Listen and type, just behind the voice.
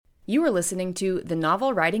You are listening to the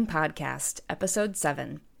Novel Writing Podcast, Episode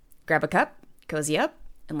 7. Grab a cup, cozy up,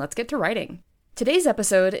 and let's get to writing. Today's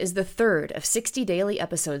episode is the third of 60 daily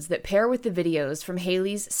episodes that pair with the videos from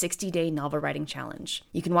Haley's 60-Day Novel Writing Challenge.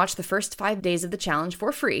 You can watch the first 5 days of the challenge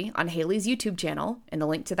for free on Haley's YouTube channel, and the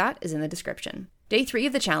link to that is in the description. Day 3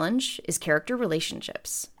 of the challenge is character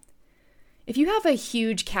relationships. If you have a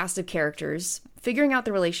huge cast of characters, figuring out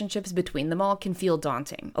the relationships between them all can feel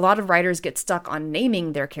daunting. A lot of writers get stuck on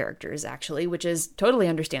naming their characters, actually, which is totally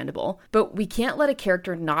understandable, but we can't let a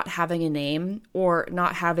character not having a name or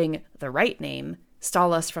not having the right name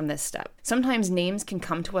stall us from this step. Sometimes names can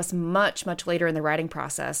come to us much later in the writing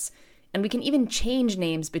process, and we can even change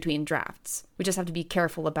names between drafts. We just have to be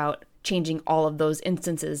careful about changing all of those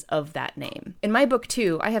instances of that name. In my book,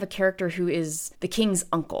 too, I have a character who is the king's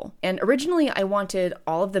uncle. And originally, I wanted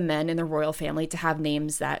all of the men in the royal family to have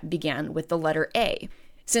names that began with the letter A.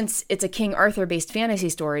 Since it's a King Arthur-based fantasy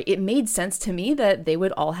story, it made sense to me that they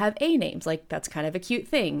would all have A names. Like, that's kind of a cute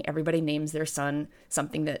thing. Everybody names their son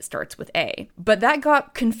something that starts with A. But that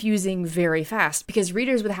got confusing very fast because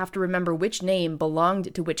readers would have to remember which name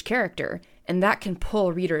belonged to which character, and that can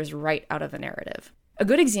pull readers right out of the narrative. A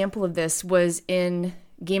good example of this was in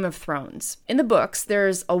Game of Thrones. In the books,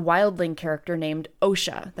 there's a wildling character named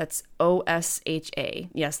Osha. That's O-S-H-A.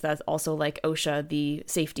 Yes, that's also like OSHA, the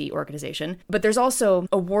safety organization. But there's also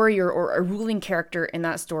a warrior or a ruling character in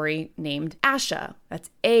that story named Asha. That's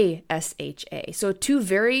A-S-H-A. So two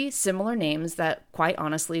very similar names that quite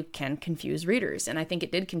honestly can confuse readers. And I think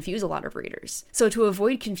it did confuse a lot of readers. So to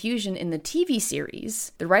avoid confusion in the TV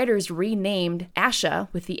series, the writers renamed Asha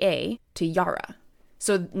with the A to Yara.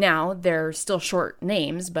 So now they're still short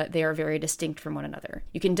names, but they are very distinct from one another.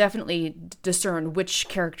 You can definitely discern which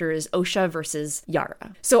character is Osha versus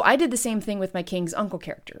Yara. So I did the same thing with my king's uncle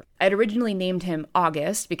character. I'd originally named him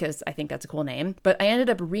August because I think that's a cool name, but I ended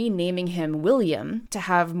up renaming him William to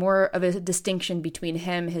have more of a distinction between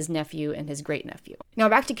him, his nephew, and his great-nephew. Now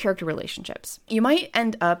back to character relationships. You might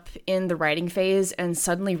end up in the writing phase and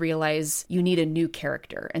suddenly realize you need a new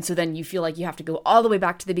character. And so then you feel like you have to go all the way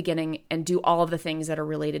back to the beginning and do all of the things that are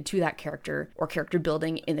related to that character or character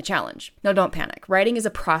building in the challenge. Now, don't panic. Writing is a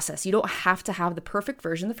process. You don't have to have the perfect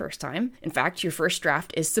version the first time. In fact, your first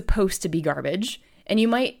draft is supposed to be garbage, and you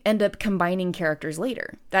might end up combining characters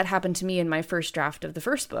later. That happened to me in my first draft of the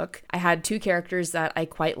first book. I had two characters that I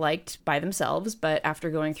quite liked by themselves, but after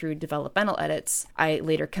going through developmental edits, I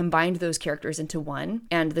later combined those characters into one,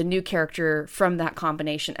 and the new character from that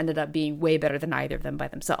combination ended up being way better than either of them by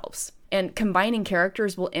themselves. And combining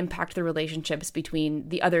characters will impact the relationships between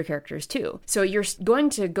the other characters too. So you're going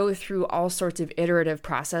to go through all sorts of iterative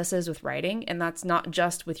processes with writing, and that's not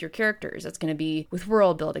just with your characters. That's going to be with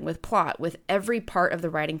world building, with plot, with every part of the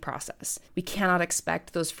writing process. We cannot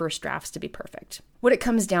expect those first drafts to be perfect. What it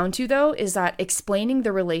comes down to, though, is that explaining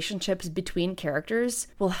the relationships between characters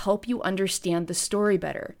will help you understand the story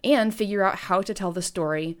better and figure out how to tell the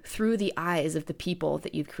story through the eyes of the people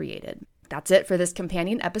that you've created. That's it for this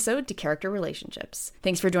companion episode to character relationships.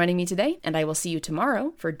 Thanks for joining me today, and I will see you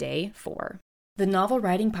tomorrow for day 4. The Novel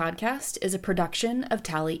Writing Podcast is a production of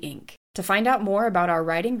Tally Inc. To find out more about our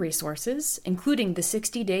writing resources, including the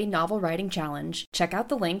 60-Day Novel Writing Challenge, check out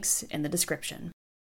the links in the description.